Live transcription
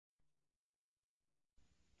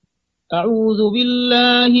أعوذ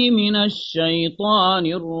بالله من الشيطان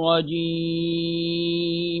الرجيم.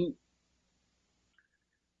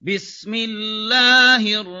 بسم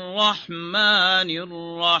الله الرحمن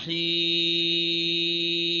الرحيم.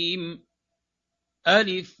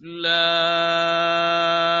 ألف لام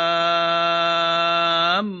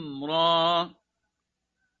را.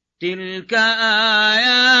 تلك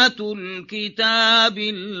آيات الكتاب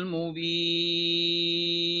المبين.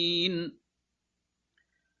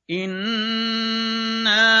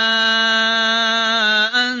 إنا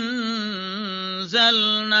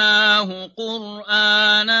أنزلناه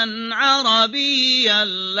قرآنا عربيا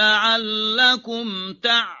لعلكم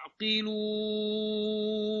تعقلون.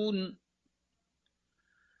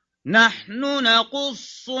 نحن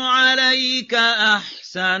نقص عليك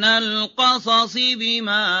أحسن القصص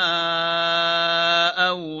بما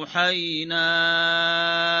أوحينا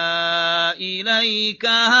إليك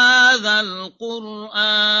هذا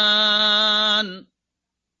القرآن.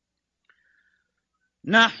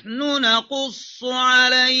 نحن نقص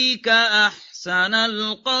عليك أحسن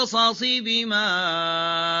القصص بما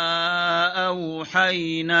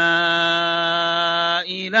أوحينا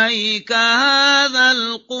إليك هذا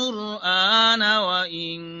القرآن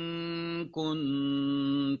وإن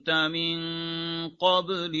كنت من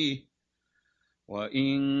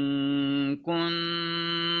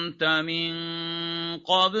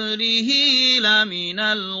قبله لمن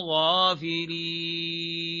الغافلين.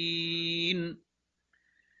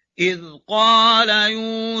 إذ قال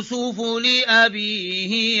يوسف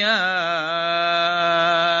لأبيه يا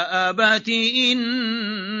أبت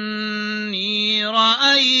إني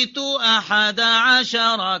رأيت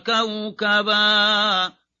 11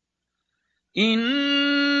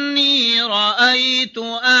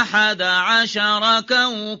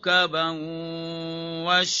 كوكبا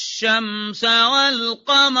والشمس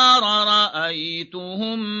والقمر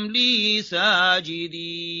رأيتهم لي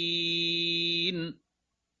ساجدين.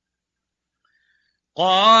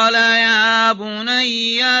 قال يا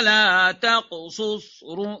بني لا تقصص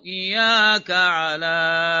رؤياك على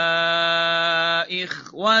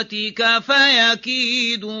إخوتك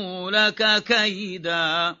فيكيدوا لك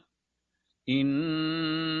كيدا.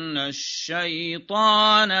 إن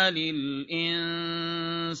الشيطان للإنسان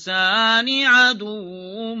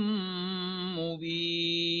عدو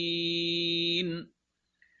مبين.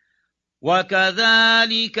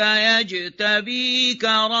 وكذلك يجتبيك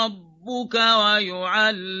ربك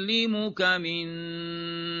ويعلمك من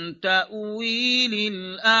تأويل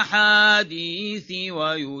الأحاديث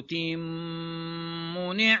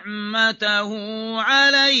ويتم نعمته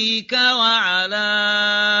عليك وعلى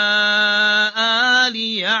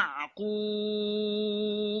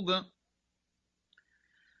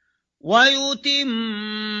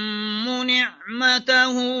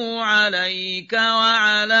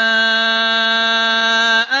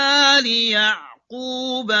آل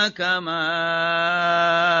يعقوب كما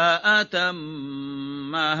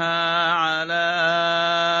أتمها على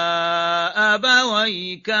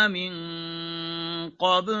أبويك من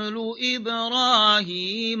قبل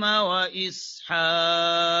إبراهيم وإسحاق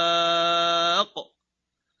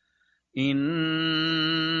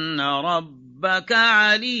إن ربك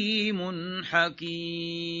عليم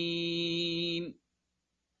حكيم.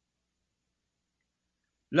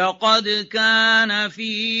 لقد كان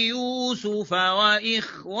في يوسف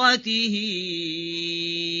وإخوته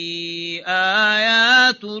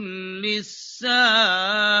آيات للسائلين.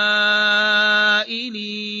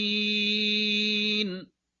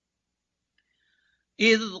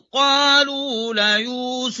 إذ قالوا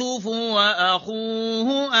ليوسف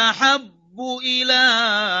وأخوه أحب إلى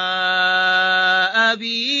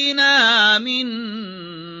أبينا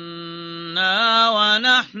منا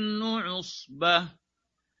ونحن عصبة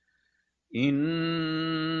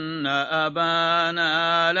إن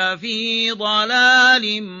أبانا لفي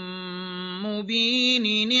ضلال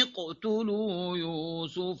مبين. اقتلوا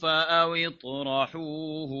يوسف أو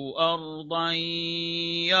اطرحوه أرضا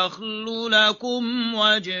يخل لكم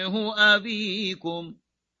وجه أبيكم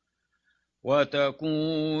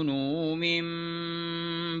وتكونوا من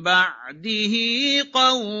بعده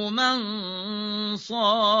قوما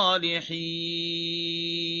صالحين.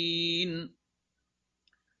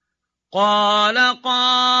 قال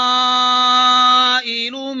قائل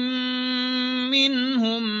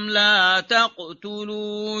منهم لا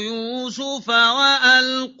تقتلوا يوسف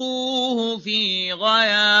وألقوه في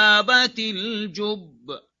غيابة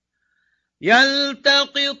الجب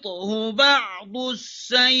يلتقطه بعض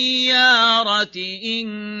السيارة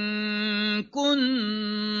إن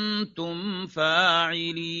كنتم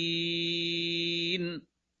فاعلين.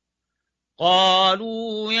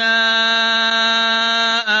 قالوا يا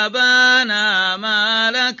أبانا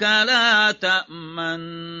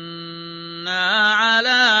تأمنا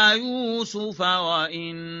على يوسف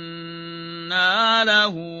وإنا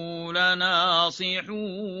له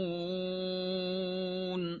لناصحون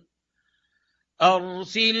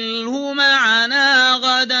أرسله معنا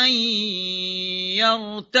غدا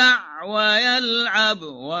يرتع ويلعب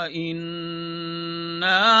وإنا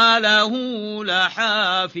له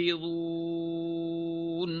لحافظون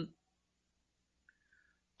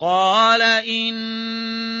قال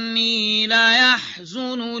إني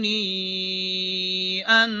ليحزنني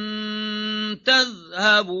أن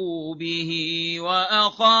تذهبوا به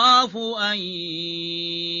وأخاف أن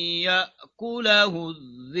يأكله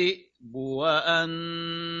الذئب وأنتم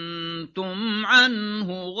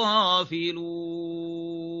عنه غافلون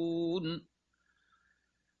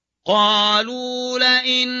قالوا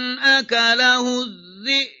لئن أكله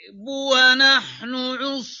الذئب ونحن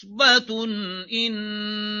عصبة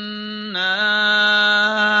إنا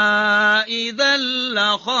إذا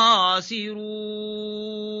لخاسرون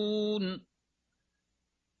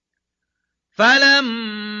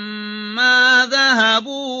فلما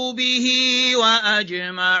ذهبوا به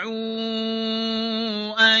وأجمعوا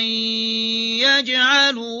أن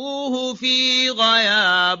يجعلوه في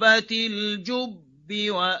غيابة الجب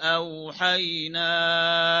وأوحينا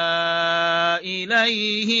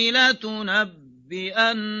إليه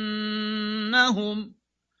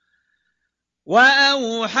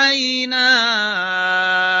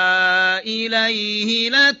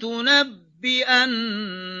لتنبئنهم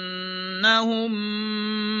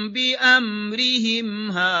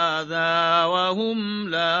بأمرهم هذا وهم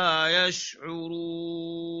لا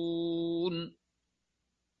يشعرون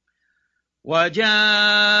وجاءوا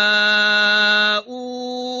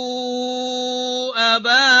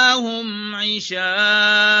أباهم عشاء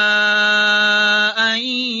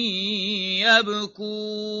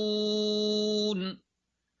يبكون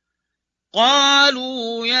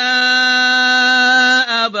قالوا يا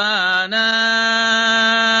أبانا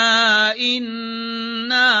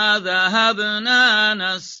إنا ذهبنا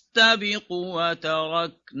نستبق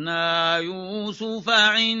وتركنا يوسف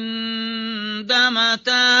عند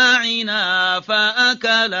متاعنا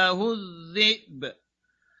فأكله الذئب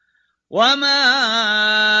وما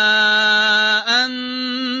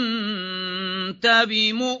أنت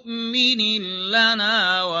بمؤمن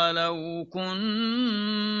لنا ولو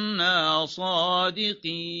كنا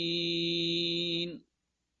صادقين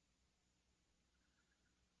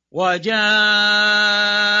وجاءوا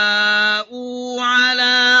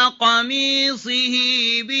على قميصه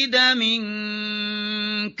بدم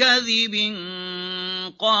كذب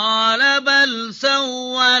قال بل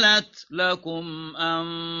سولت لكم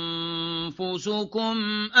أنفسكم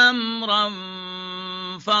أمرا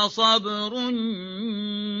فصبر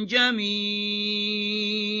جميل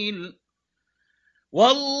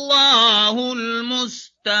والله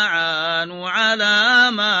المستعان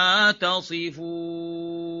على ما تصفون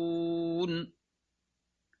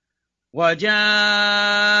وجاءت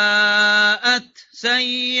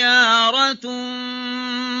سيارة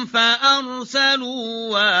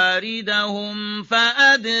فأرسلوا واردهم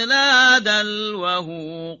فأدلى دلوه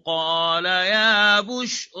قال يا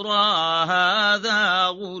بشرى هذا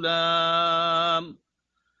غلام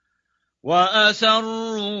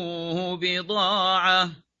وأسروه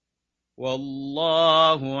بضاعة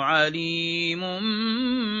والله عليم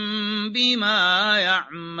بما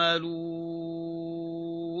يعملون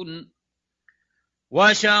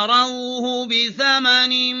وشروه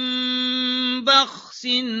بثمن بخس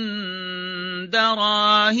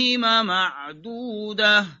دراهم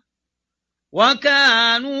معدودة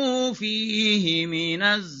وكانوا فيه من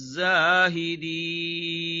الزاهدين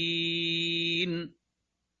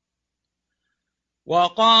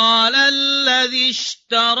وقال الذي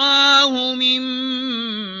اشتراه من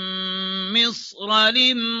مصر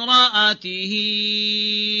لامرأته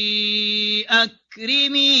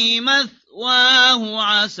أكرمي مثواه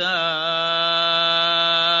عسى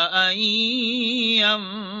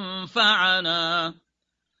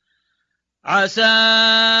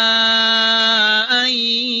أن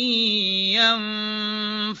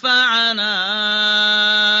ينفعنا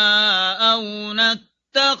أو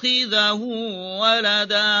نتخذه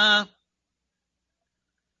ولدا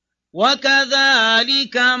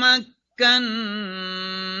وكذلك مكنا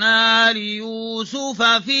ليوسف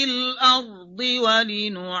في الأرض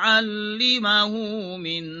ولنعلمه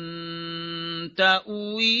من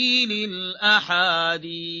تأويل الأحاديث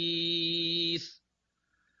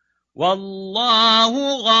والله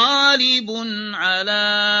غالب على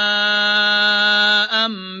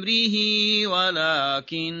أمره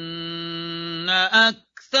ولكن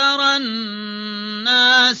أكثر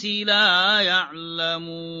الناس لا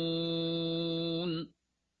يعلمون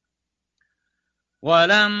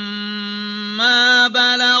ولما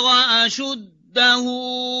بلغ أشده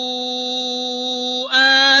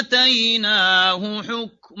آتيناه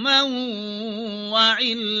حكما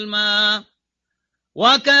وعلما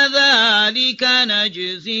وكذلك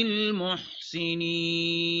نجزي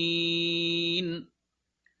المحسنين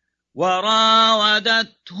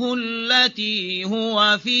وراودته التي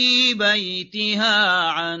هو في بيتها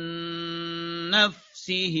عن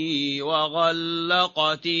نفسه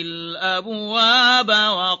وغلقت الأبواب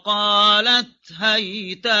وقالت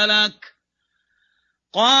هيت لك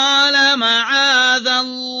قال معاذ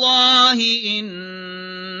الله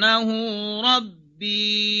إنه ربي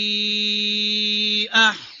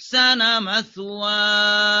أحسن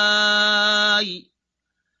مثواي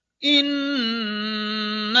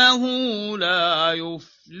إنه لا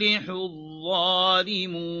يفلح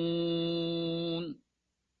الظالمون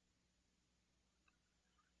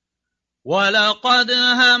ولقد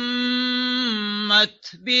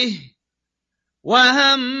همت به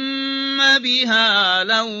وهم بها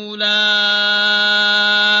لولا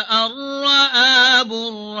أن رأى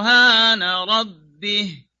برهان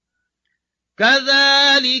ربه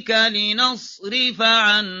كذلك لنصرف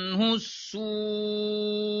عنه السوء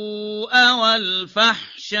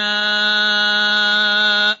والفحشاء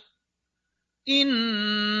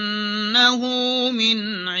إنه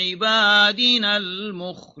من عبادنا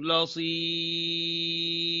المخلصين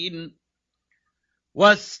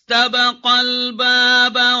واستبق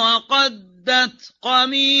الباب وقدت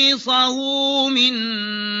قميصه من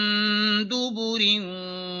دبر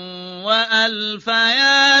وألف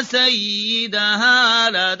يا سيدها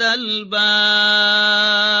لدى الباب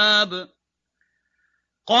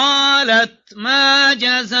قالت ما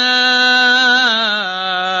جزاء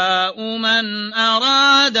من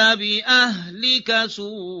أراد بأهلك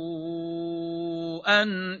سوءا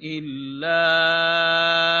إلا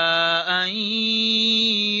أن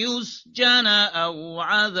يسجن أو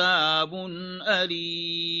عذاب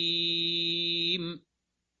أليم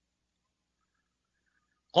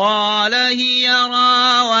قال هي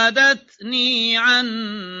راودتني عن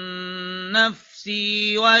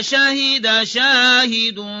نفسي وشهد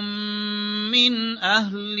شاهد من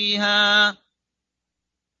أهلها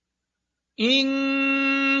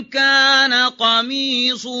إن كان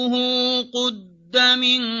قميصه قد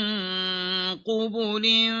من قبل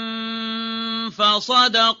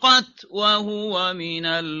فصدقت وهو من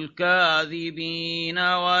الكاذبين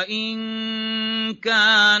وإن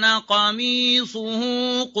كان قميصه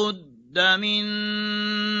قد من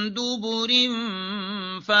دبر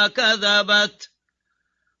فكذبت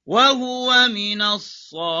وهو من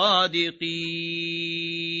الصادقين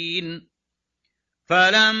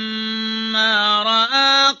فلما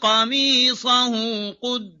رأى قميصه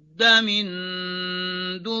قد من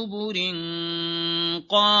دبر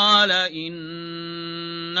قال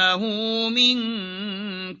إنه من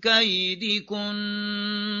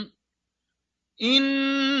كيدكن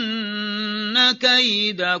إن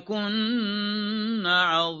كيدكن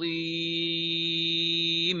عظيم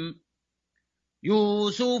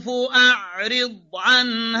يوسف أعرض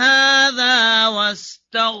عن هذا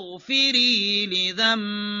واستغفري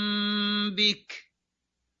لذنبك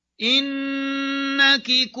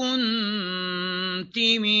إنك كنت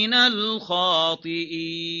من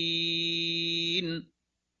الخاطئين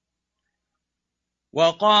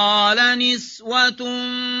وقال نسوة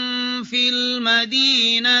في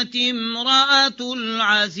المدينة امرأة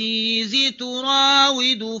العزيز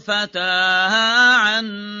تراود فتاها عن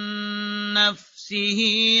نفسه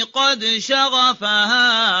قد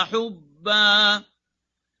شغفها حبا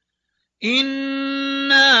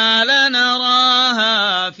إنا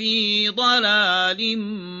لنراها في ضلال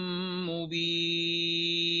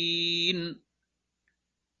مبين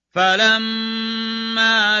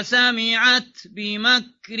فلما سمعت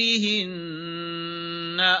بمكرهن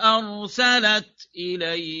أرسلت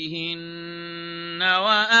إليهن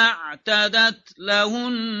وأعتدت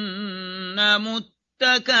لهن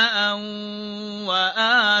متكأ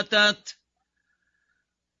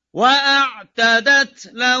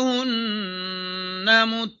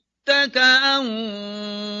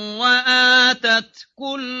وآتت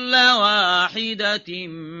كل واحدة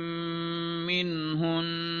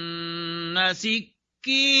منهن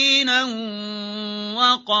سكينا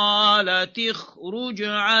وقالت اخرج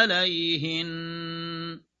عليهن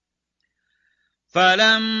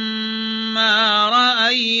فلما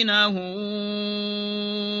رأينه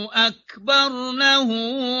أكبرنه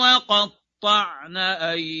وقطعن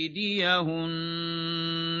أيديهن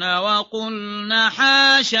وقلن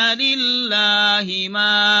حاش لله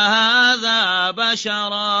ما هذا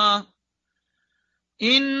بشرا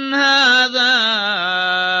إن هذا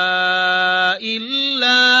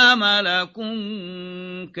إلا ملك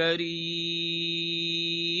كريم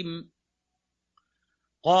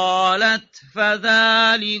قالت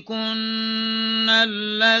فذلكن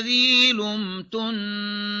الذي لمتنني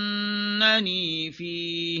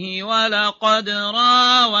فيه ولقد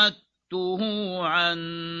راودته عن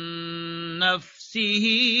نفسه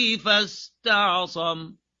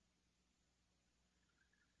فاستعصم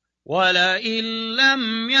ولئن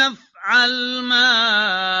لم يفعل ما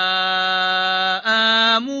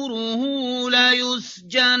آمره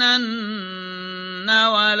ليسجنن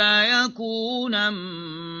وليكونن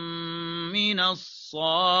من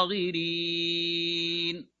الصاغرين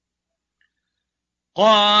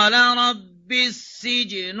قال رب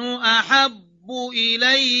السجن أحب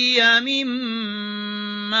إلي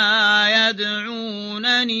مما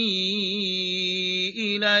يدعونني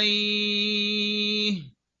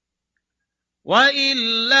إليه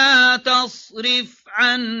وإلا تصرف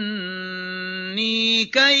عني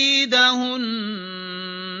كيدهن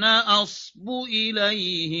أصب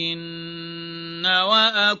إليهن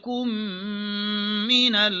وأكن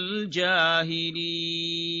من الجاهلين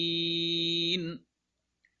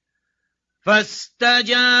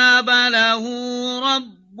فاستجاب له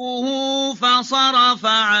ربه فصرف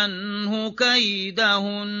عنه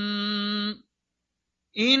كيدهن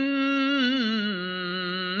إنه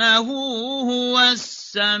هو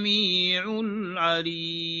السميع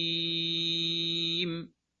العليم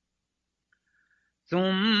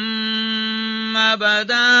ثم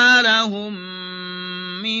بدا لهم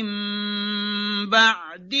من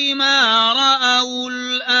بعد ما رأوا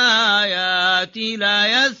الآيات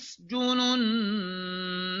ليسجننه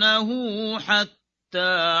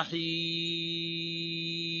حتى حين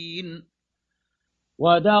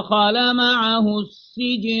ودخل معه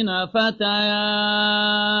السجن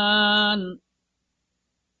فتيان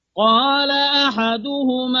قال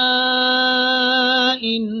أحدهما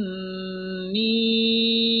إني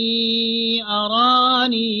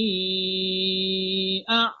أراني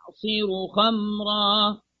أعصر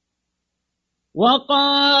خمرا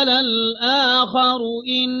وقال الآخر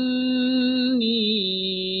إني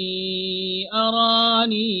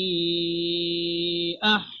أراني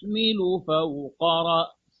أحمل فوق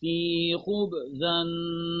رأسي خبزا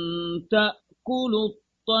تأكل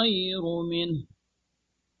الطير منه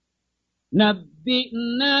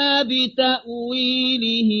نبئنا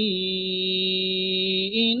بتأويله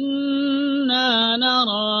إنا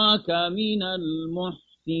نراك من المحسنين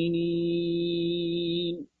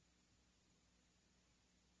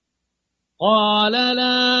قال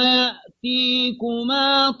لا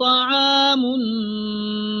يأتيكما طعام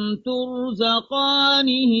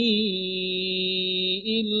ترزقانه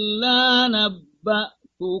إلا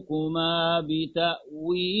نبأتكما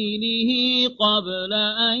بتأويله قبل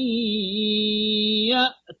أن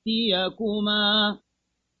يأتيكما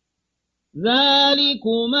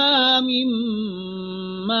ذلكما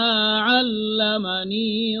مما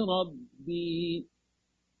علمني ربي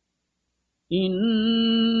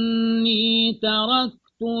إني تركت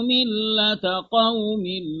ملة قوم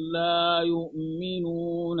لا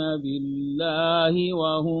يؤمنون بالله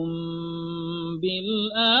وهم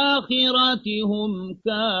بالآخرة هم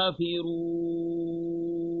كافرون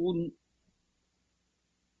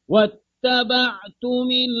واتبعت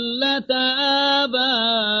ملة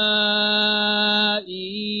آبائي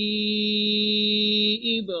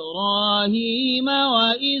إبراهيم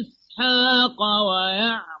وإسحاق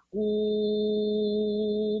ويعقوب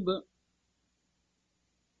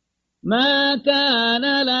ما كان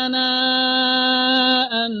لنا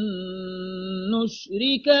أن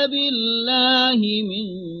نشرك بالله من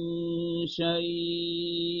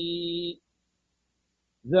شيء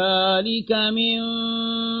ذلك من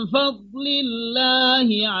فضل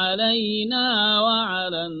الله علينا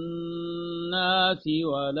وعلى الناس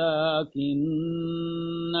ولكن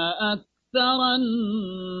أكثر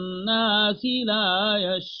الناس لا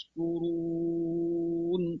يشكرون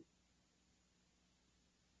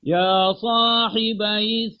يا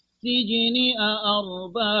صاحبي السجن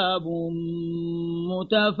أأرباب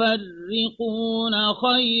متفرقون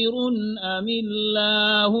خير أم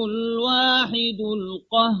الله الواحد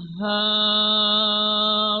القهار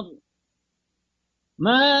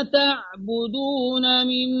ما تعبدون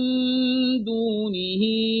من دونه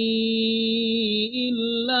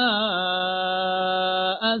إلا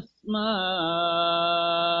أسماء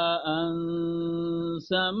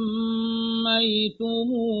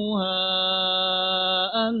سميتموها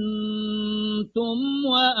أنتم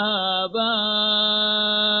وآباؤكم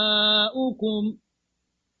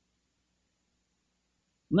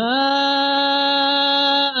ما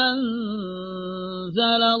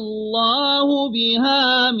أنزل الله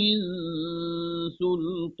بها من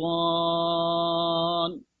سلطان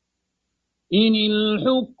إن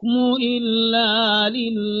الحكم إلا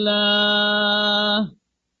لله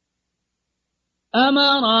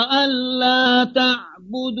أمر ألا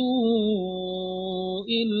تعبدوا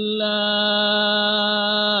إلا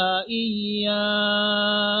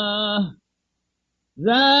إياه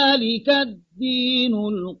ذلك الدين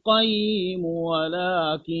القيم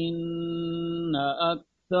ولكن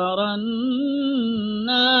أكثر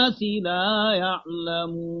الناس لا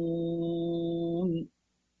يعلمون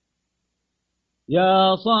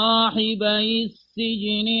يا صاحبي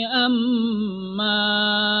السجن أما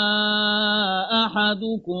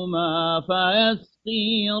أحدكما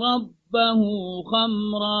فيسقي ربه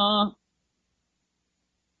خمرا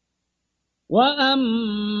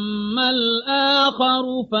وأما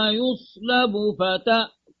الآخر فيصلب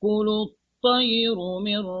فتأكل الطير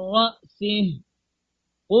من رأسه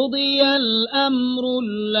قضي الأمر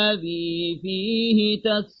الذي فيه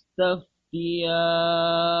تستفتيان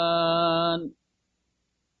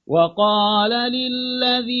وقال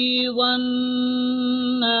للذي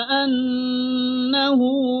ظن أنه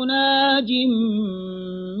ناج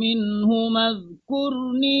منهما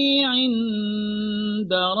اذكرني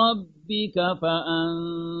عند ربك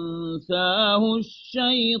فأنساه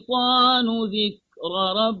الشيطان ذكر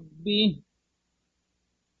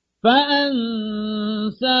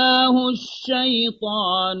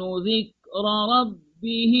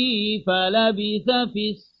ربه فلبث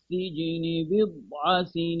في السجن بضع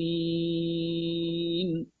سنين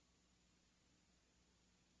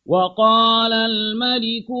وقال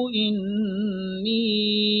الملك إني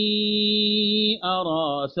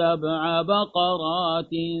أرى 7 بقرات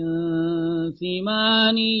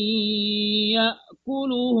سمان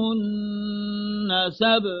يأكلهن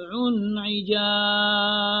 7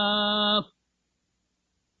 عجاف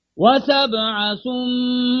و7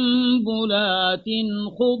 سنبلات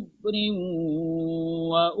خضر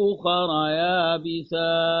وأخر يابسات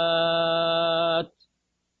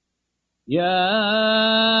يا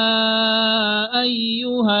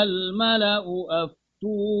أيها الملأ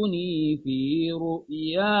أفتوني في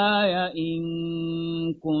رؤياي إن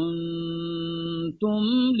كنتم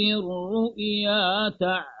للرؤيا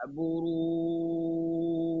تعبرون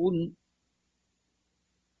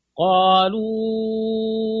قالوا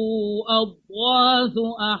أضغاث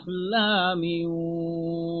أحلام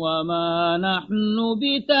وما نحن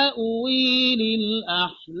بتأويل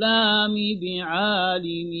الأحلام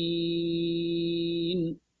بعالمين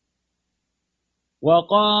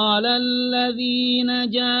وقال الذي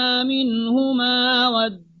نجا منهما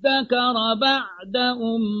وادكر بعد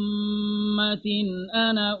أمة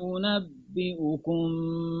أنا أنبئكم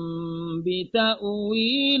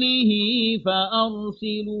بتأويله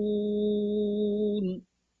فأرسلون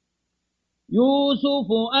يوسف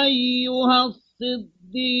أيها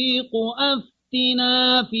الصديق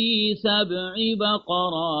أفتنا في 7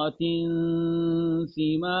 بقرات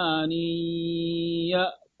سمان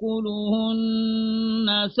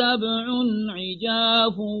يأكلهن 7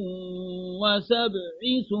 عجاف و7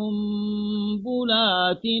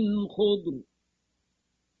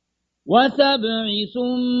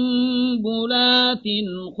 سنبلات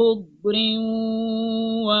خضر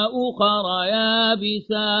وأخر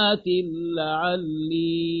يابسات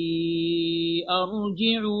لعلي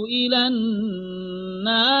أرجع إلى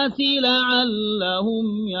الناس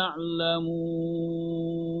لعلهم يعلمون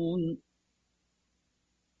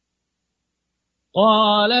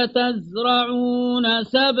قال تزرعون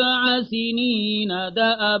 7 سنين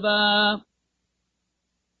دأبا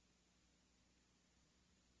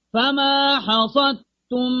فما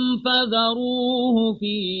حصدتم فذروه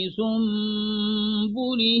في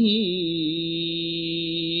سنبله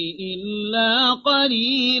إلا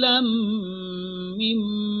قليلا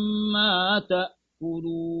مما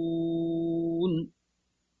تأكلون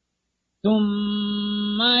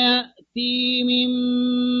ثم يأتي من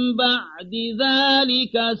بعد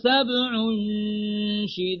ذلك 7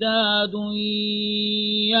 شداد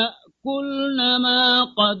يأكلن ما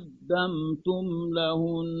قدمتم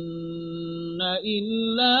لهن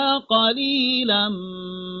إلا قليلا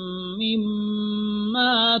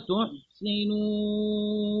مما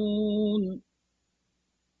تحسنون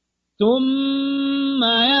ثم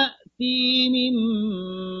يأتي من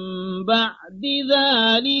بعد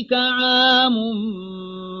ذلك عام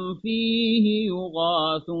فيه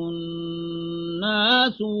يغاث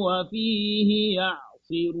الناس وفيه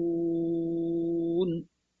يعصرون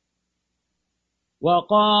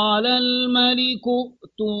وقال الملك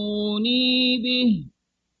ائتوني به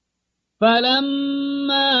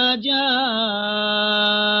فلما جاءه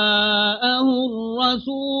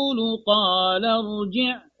الرسول قال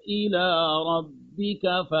ارجع إلى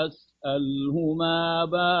ربك فاسأله ما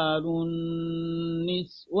بال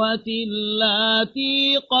النسوة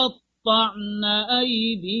اللاتي قطعن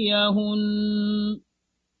أيديهن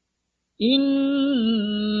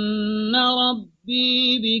إن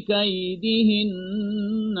ربي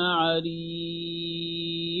بكيدهن عليم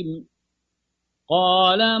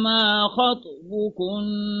قال ما خطبكن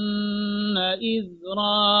إذ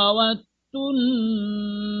راوتن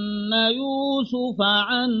يوسف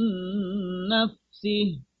عن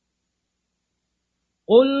نفسه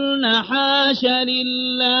قلن حاش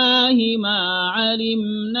لله ما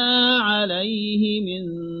علمنا عليه من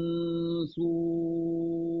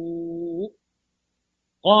سوء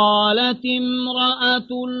قالت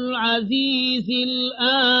امرأة العزيز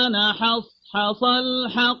الآن حصحص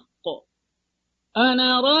الحق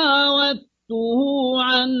أنا راودته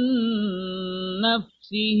عن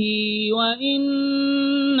نفسه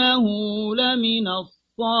وإنه لمن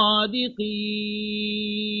الصادقين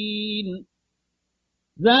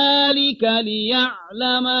ذلك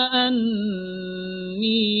ليعلم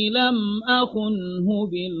أني لم أخنه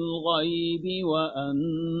بالغيب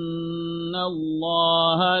وأن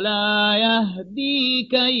الله لا يهدي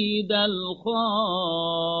كيد الخائنين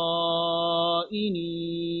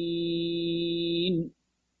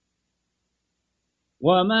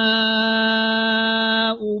وما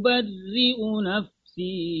أبرئ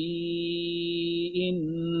نفسي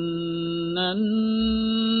إن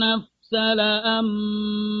النفس لأمارة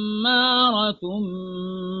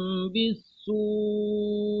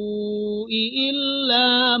بالسوء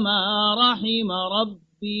إلا ما رحم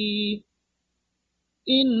ربي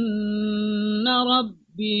إن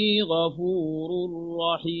ربي غفور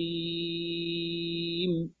رحيم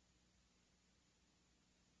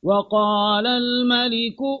وقال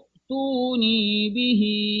الملك ائتوني به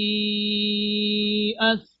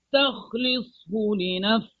أستخلصه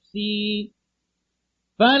لنفسي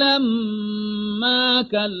فلما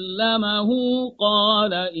كلمه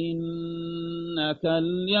قال إنك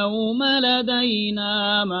اليوم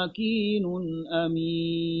لدينا مكين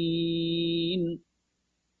أمين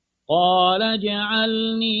قال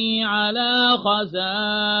اجعلني على خزائن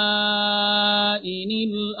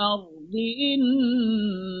الأرض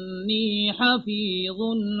إني حفيظ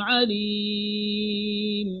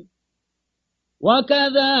عليم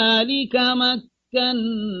وكذلك مكنا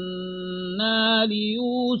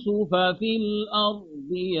ليوسف في الأرض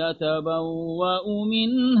يتبوأ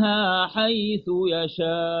منها حيث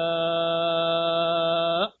يشاء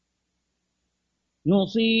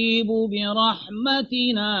نصيب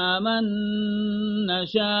برحمتنا من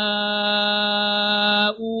نشاء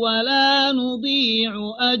ولا نضيع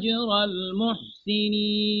أجر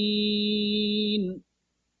المحسنين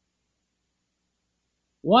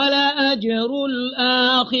ولأجر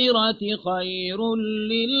الآخرة خير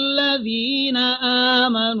للذين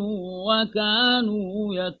آمنوا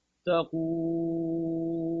وكانوا يتقون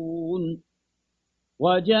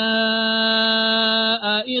وجاء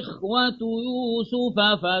إخوة يوسف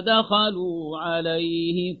فدخلوا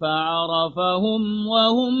عليه فعرفهم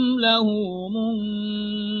وهم له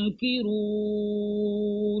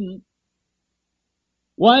منكرون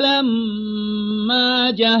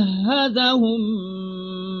ولما جهزهم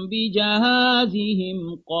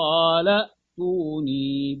بجهازهم قال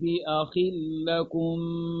ائتوني بأخ لكم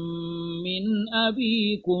من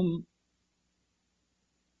أبيكم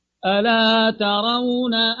ألا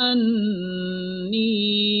ترون أني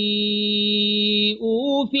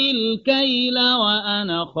أوفي الكيل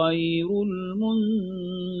وأنا خير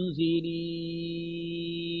المنزلين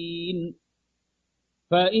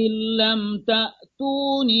فإن لم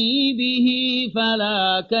تأتوني به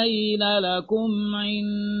فلا كيل لكم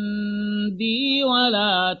عندي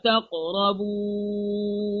ولا تقربون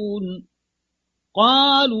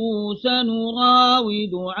قالوا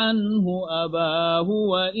سنراود عنه أباه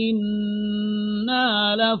وإنا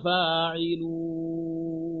لفاعلون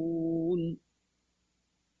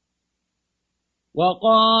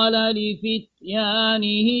وقال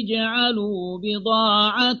لفتيانه اجعلوا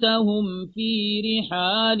بضاعتهم في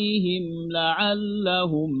رحالهم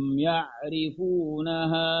لعلهم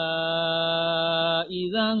يعرفونها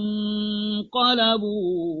إذا انقلبوا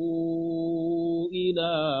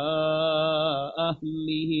إلى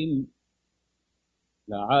أهلهم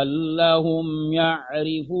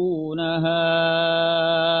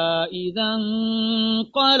إذا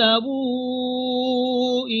انقلبوا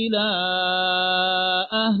إلى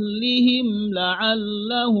أهلهم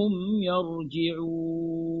لعلهم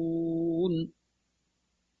يرجعون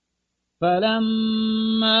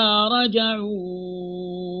فلما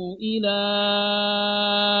رجعوا إلى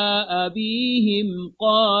أبيهم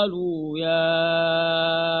قالوا يا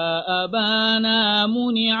أبانا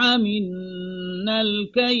منع منا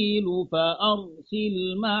الكيل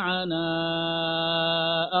فأرسل معنا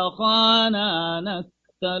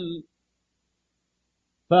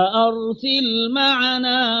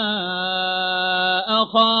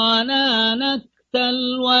أخانا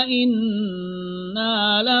نكتل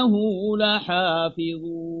وإنا له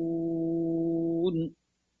لحافظون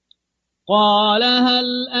قال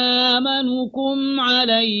هل آمنكم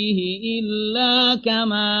عليه إلا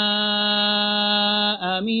كما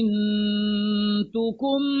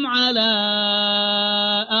أمنتكم على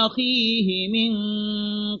أخيه من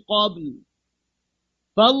قبل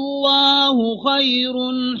فالله خير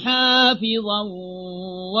حافظا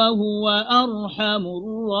وهو أرحم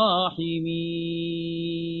الراحمين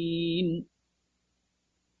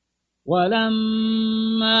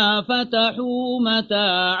ولما فتحوا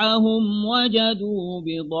متاعهم وجدوا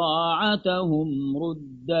بضاعتهم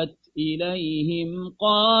ردت إليهم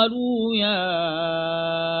قالوا يا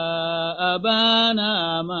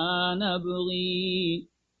أبانا ما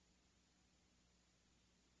نبغي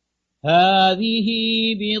هذه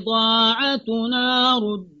بضاعتنا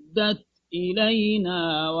ردت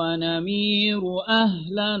إلينا ونمير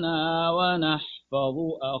أهلنا ونحفظ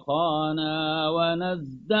أخانا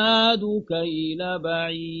ونزداد كيل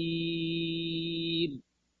بعير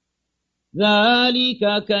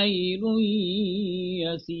ذلك كيل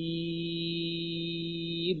يسير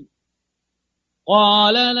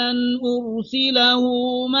قال لن أرسله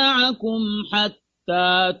معكم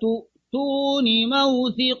حتى تؤتون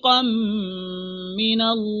موثقا من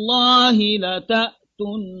الله لتأتونني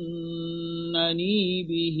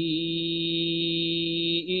به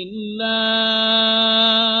إلا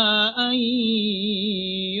أن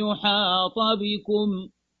يحاط بكم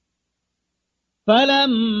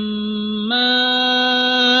فلما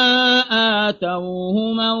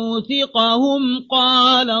آتوه موثقهم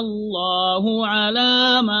قال الله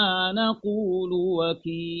على ما نقول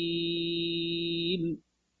وكيل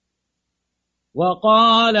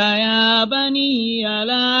وقال يا بني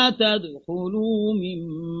لا تدخلوا من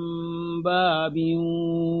باب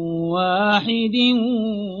واحد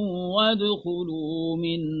وادخلوا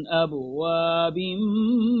من أبواب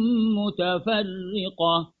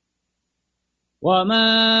متفرقة وما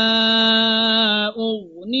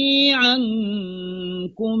أغني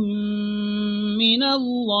عنكم من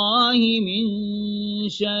الله من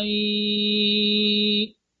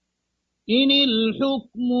شيء إن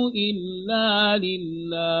الحكم إلا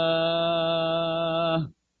لله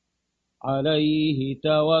عليه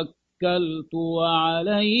توكلت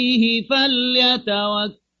وعليه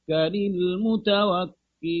فليتوكل المتوكلون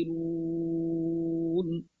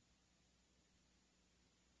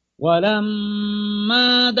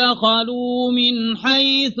ولما دخلوا من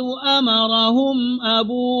حيث أمرهم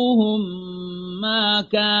أبوهم ما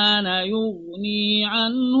كان يغني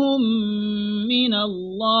عنهم من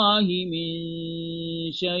الله من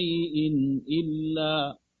شيء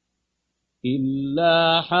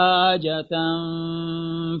إلا حاجة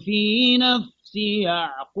في نفس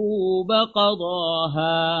يعقوب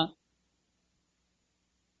قضاها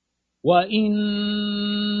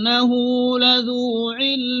وإنه لذو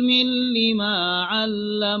علم لما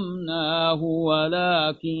علمناه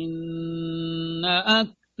ولكن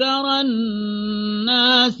أكثر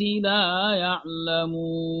الناس لا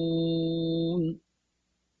يعلمون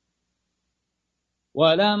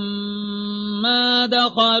ولما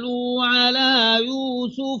دخلوا على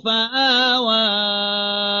يوسف آوى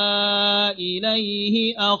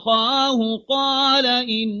إليه أخاه قال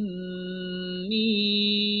إني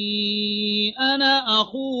أنا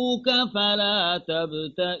أخوك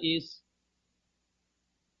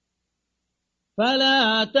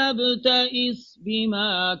فلا تبتئس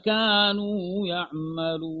بما كانوا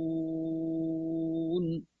يعملون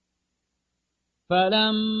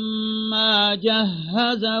فلما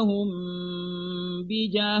جهزهم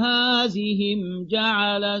بجهازهم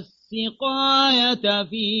جعل السقاية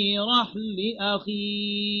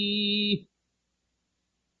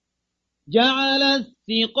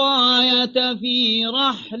في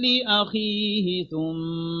رحل أخيه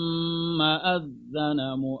ثم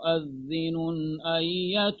أذن مؤذن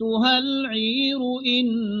أيتها العير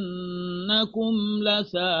إنكم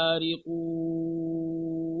لسارقون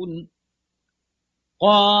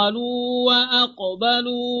قالوا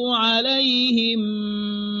وأقبلوا عليهم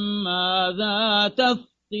ماذا تفقدون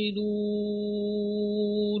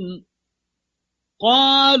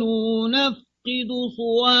قالوا نفقد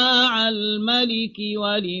صواع الملك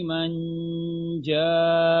ولمن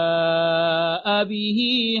جاء به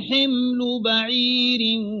حمل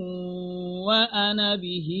بعير وأنا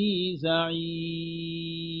به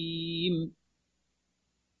زعيم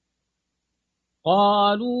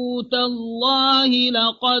قالوا تالله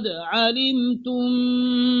لقد علمتم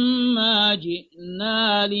ما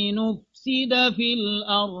جئنا لنفسد في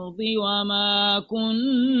الأرض وما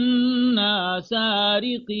كنا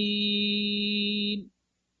سارقين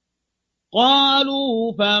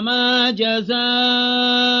قالوا فما جزاؤه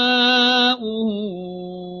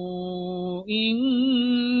إن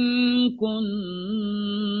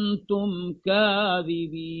كنتم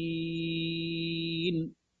كاذبين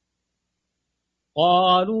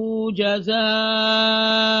قالوا جزاؤه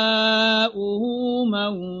من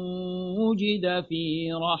وجد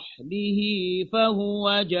في رحله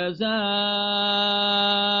فهو جزاؤه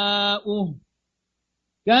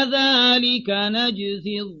كذلك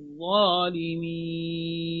نجزي الظالمين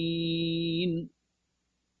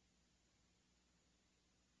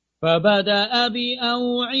فبدأ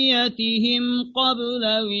بأوعيتهم قبل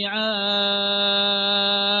وعاء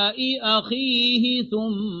أخيه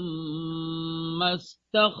ثم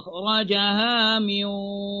استخرجها من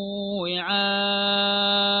وعاء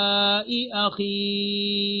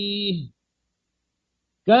أخيه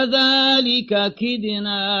كذلك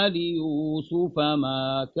كدنا ليوسف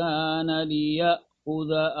ما كان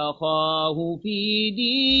ليأخذ أخاه في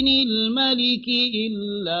دين الملك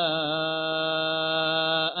إلا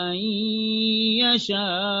أن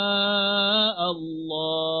يشاء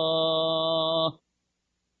الله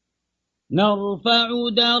نرفع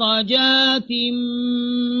درجات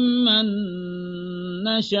من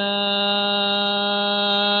نشاء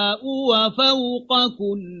وفوق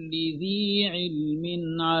كل ذي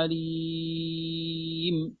علم عليم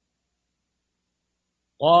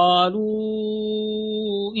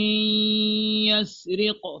قالوا إن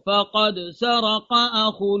يسرق فقد سرق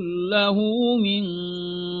أخ له من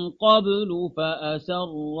قبل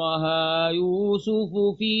فأسرها يوسف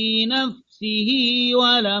في نفسه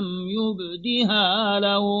ولم يبدها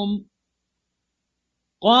لهم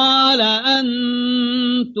قال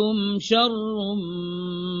أنتم شر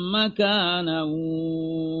مكانا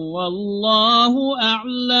والله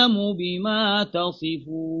أعلم بما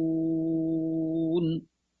تصفون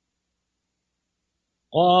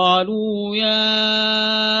قالوا يا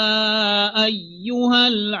أيها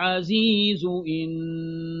العزيز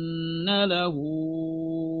إن له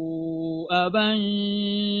أبا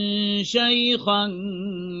شيخا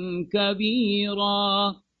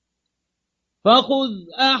كبيرا فخذ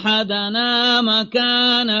أحدنا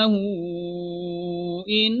مكانه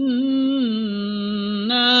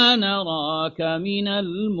إنا نراك من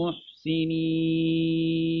المحسنين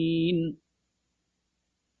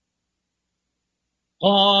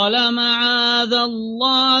قال معاذ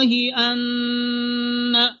الله أن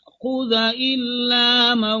نأخذ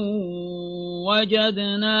إلا من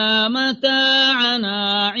وجدنا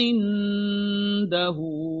متاعنا عنده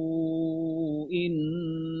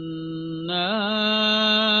إنا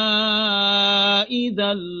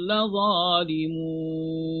إذا لظالمون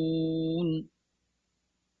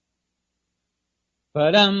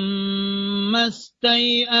فلما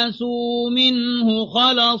استيئسوا منه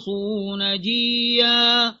خلصوا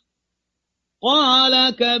نجيا قال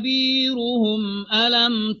كبيرهم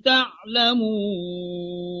ألم تعلموا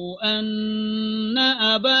أن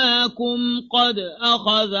أباكم قد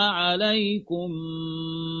أخذ عليكم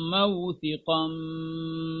موثقا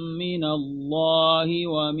من الله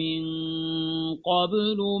ومن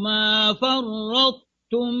قبل ما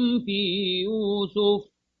فرطتم في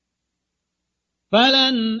يوسف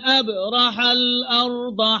فلن أبرح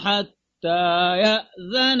الأرض حتى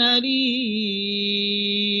يأذن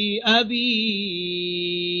لي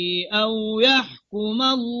أبي أو يحكم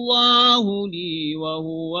الله لي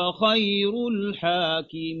وهو خير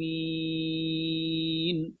الحاكمين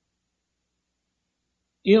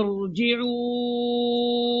ارجعوا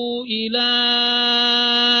إلى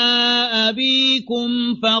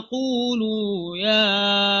أبيكم فقولوا يا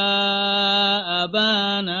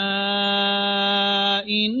أبانا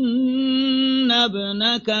إن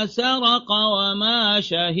ابنك سرق وما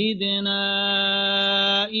شهدنا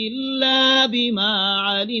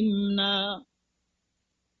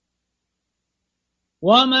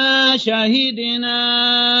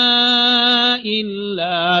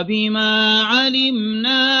إلا بما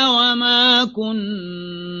علمنا وما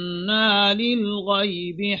كنا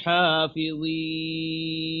للغيب حافظين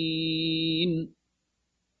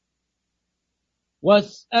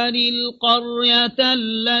واسأل القرية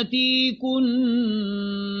التي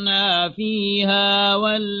كنا فيها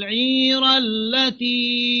والعير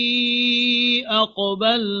التي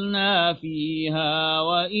أقبلنا فيها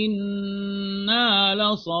وإنا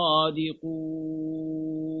لصادقون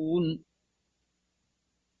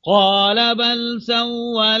قال بل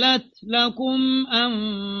سولت لكم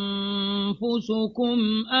أنفسكم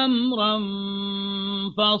أمرا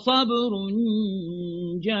فصبر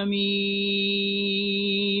جميل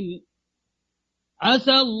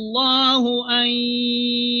عسى الله أن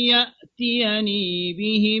يأتيني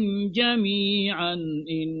بهم جميعا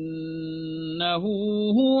إنه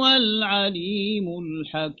هو العليم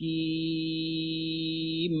الحكيم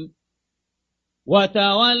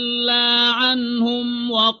وتولى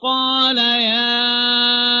عنهم وقال يا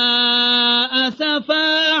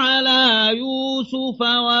أسفا على يوسف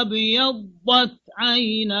وابيضت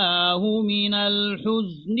عيناه من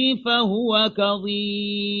الحزن فهو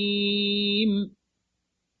كظيم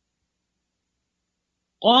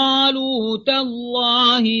قالوا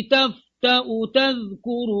تالله تفتأ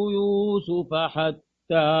تذكر يوسف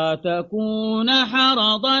حتى تكون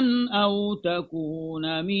حرضا أو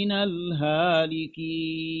تكون من الهالكين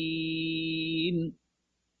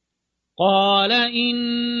قال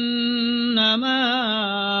إنما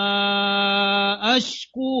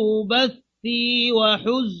أشكو بثي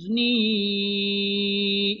وحزني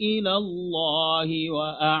إلى الله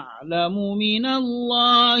وأعلم من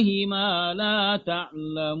الله ما لا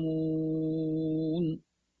تعلمون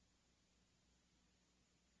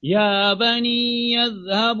يا بني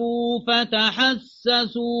يذهبوا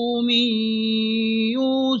فتحسسوا من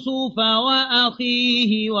يوسف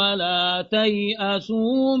وأخيه ولا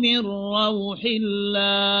تيأسوا من روح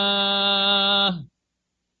الله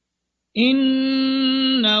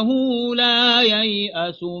إنه لا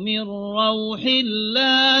ييأس من روح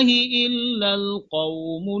الله إلا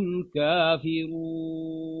القوم الكافرون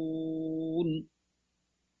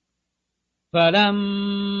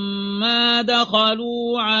فلما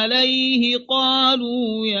دخلوا عليه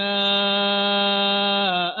قالوا يا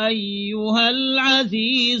أيها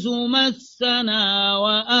العزيز مسنا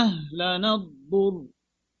وأهلنا الضر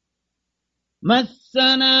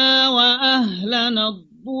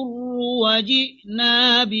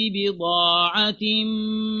وجئنا ببضاعة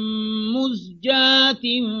مزجاة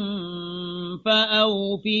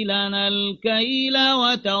فأوف لنا الكيل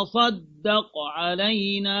وتصدق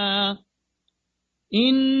علينا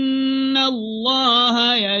إن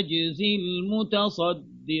الله يجزي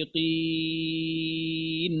المتصدقين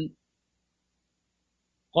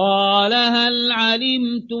قال هل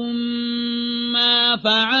علمتم ما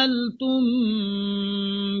فعلتم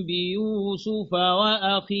بيوسف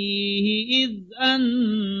وأخيه إذ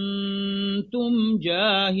أنتم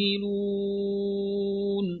جاهلون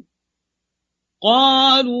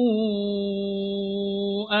قالوا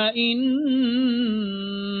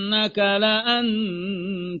أئنك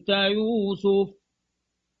لأنت يوسف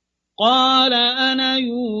قال أنا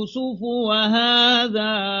يوسف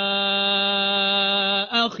وهذا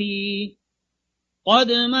أخي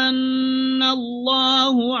قد من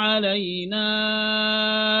الله علينا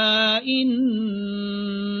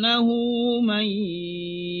إنه من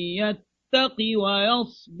يتق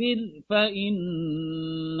ويصبر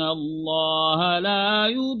فإن الله لا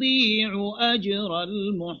يضيع أجر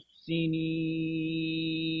المحسنين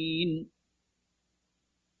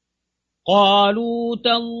قالوا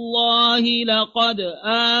تالله لقد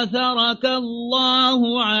آثرك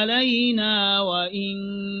الله علينا وإن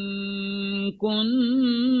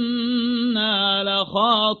كنا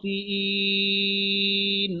لخاطئين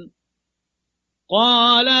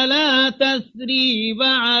قال لا تثريب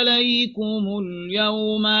عليكم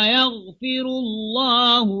اليوم يغفر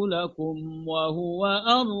الله لكم وهو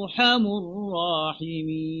أرحم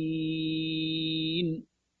الراحمين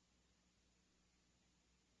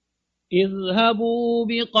اذهبوا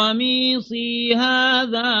بقميصي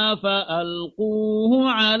هذا فألقوه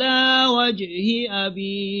على وجه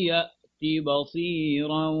أبي يأت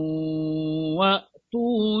بصيرا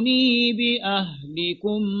وأتوني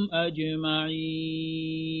بأهلكم أجمعين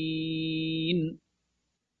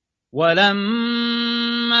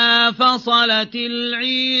ولما فصلت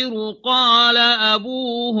العير قال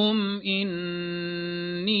أبوهم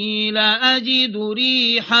إني لأجد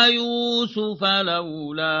ريح يوسف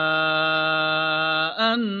لولا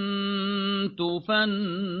أن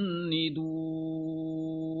تفندون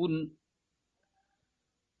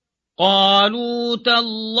قالوا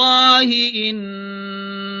تالله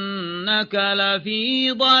إنك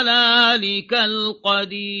لفي ضلالك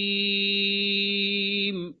القديم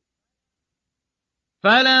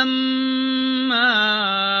فلما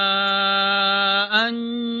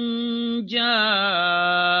أن جاء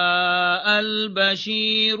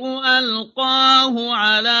البشير ألقاه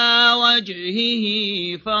على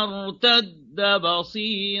وجهه فارتد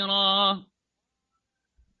بصيرا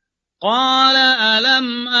قال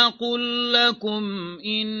ألم أقل لكم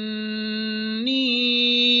إني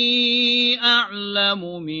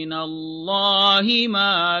أعلم من الله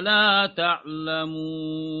ما لا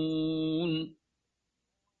تعلمون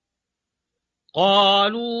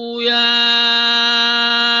قالوا يا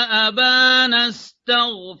أبانا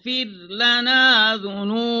استغفر لنا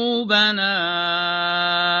ذنوبنا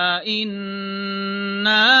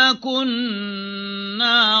إنا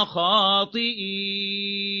كنا خاطئين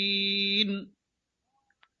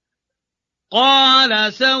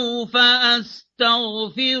قال سوف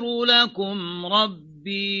أستغفر لكم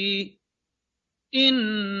ربي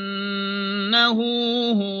إنه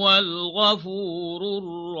هو الغفور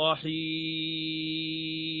الرحيم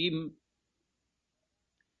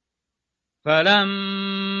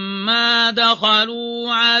فلما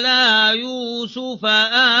دخلوا على يوسف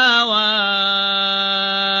آوى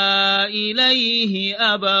إليه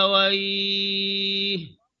أبويه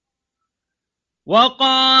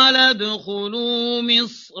وقال ادخلوا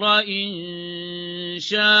مصر إن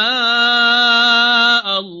شاء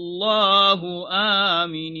الله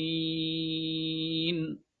آمنين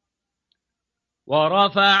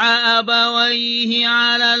ورفع أبويه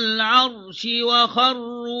على العرش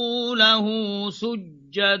وخروا له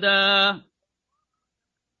سجدا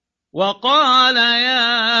وقال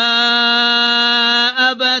يا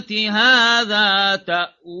أبت هذا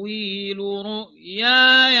تأويل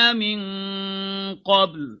رؤياي من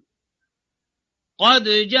قبل قد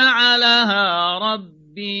جعلها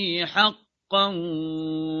ربي حقا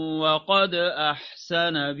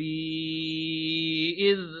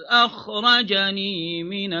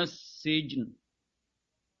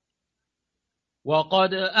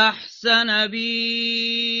وقد أحسن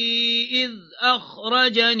بي إذ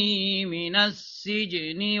أخرجني من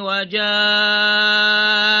السجن وجاء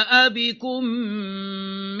بكم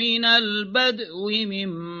من البدو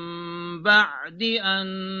من بعد أن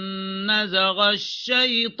نزغ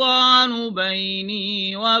الشيطان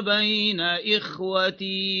بيني وبين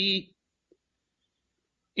إخوتي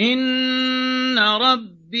إن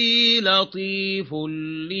ربي لطيف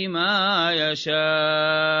لما يشاء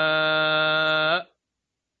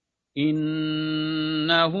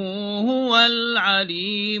إنه هو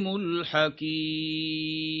العليم الحكيم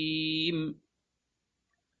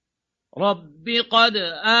رب قد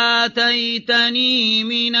آتيتني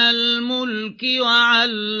من الملك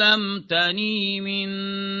وعلمتني من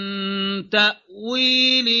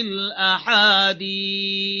تأويل الأحاديث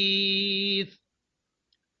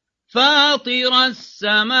فاطر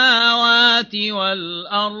السماوات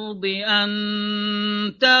والأرض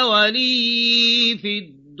أنت ولي في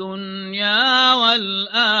الدنيا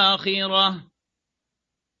والآخرة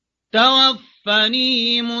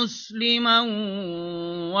توفني مسلما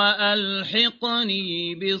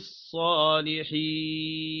وألحقني بالصالحين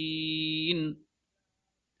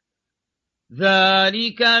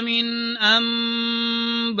ذلك من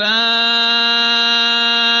أنباء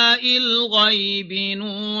الغيب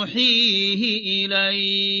نوحيه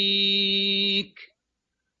إليك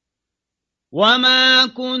وما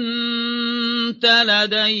كنت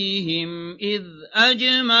لديهم إذ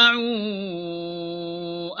أجمعوا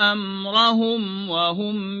أمرهم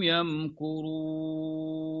وهم يمكرون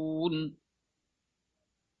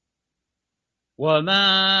وما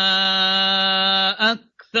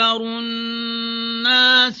أكثر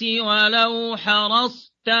الناس ولو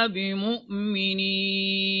حرصت بمؤمنين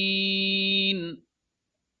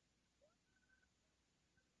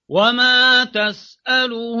وما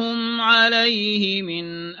تسألهم عليه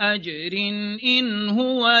من أجر إن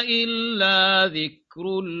هو إلا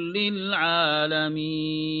ذكر للعالمين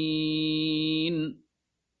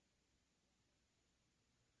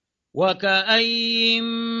وكأين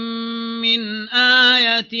من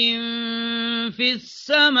آية في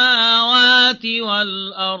السماوات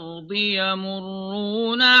والأرض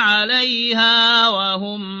يمرون عليها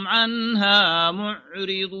وهم عنها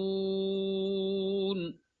معرضون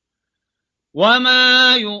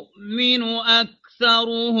وما يؤمن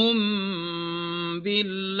أكثرهم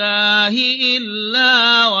بالله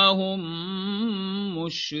إلا وهم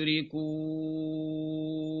مشركون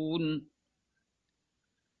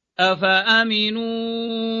أفأمنوا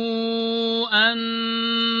أن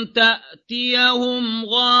تأتيهم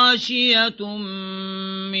غاشية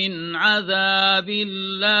من عذاب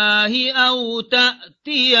الله أو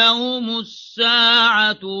تأتيهم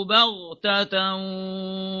الساعة بغتة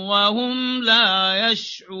وهم لا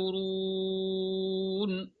يشعرون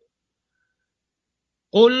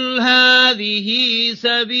قل هذه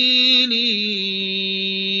سبيلي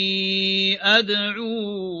أدعو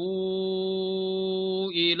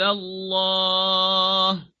إلى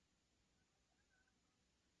الله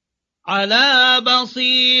على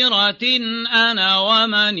بصيرة أنا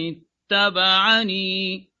ومن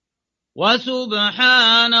اتبعني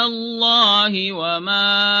وسبحان الله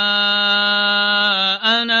وما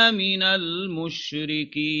أنا من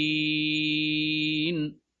المشركين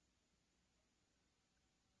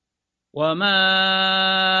وما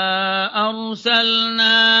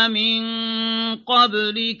أرسلنا من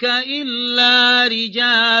قبلك إلا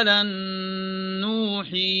رجالا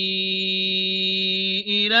نوحي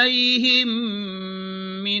إليهم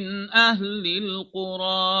من أهل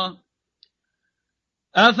القرى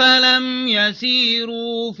أفلم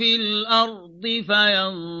يسيروا في الأرض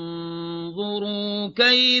فينظروا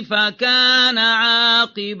كيف كان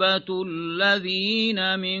عاقبة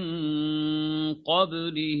الذين من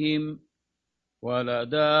قبلهم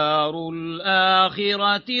ولدار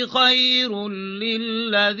الآخرة خير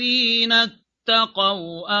للذين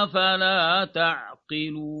اتقوا أفلا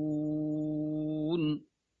تعقلون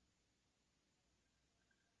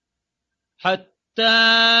حتى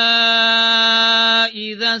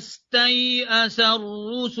إذا استيأس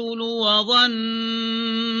الرسل وظنوا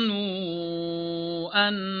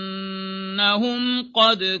أنهم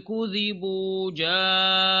قد كذبوا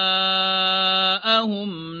جاءهم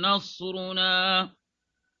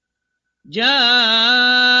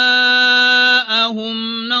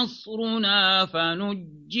نصرنا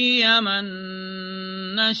فنجي من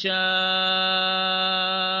نشاء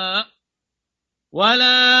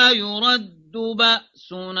ولا يرد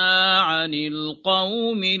بأسنا عن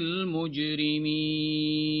القوم المجرمين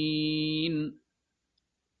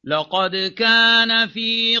لقد كان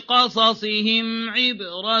في قصصهم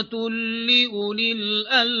عبرة لأولي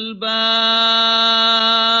الألباب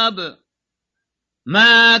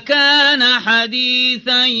ما كان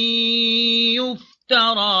حديثا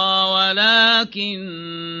يفترى ولكن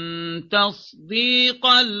تصديق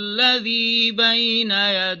الذي بين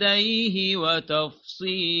يديه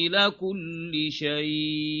وتفصيل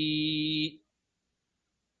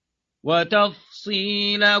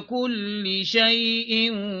كل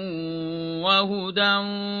شيء وهدى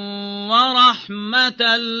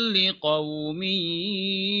ورحمة لقوم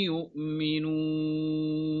يؤمنون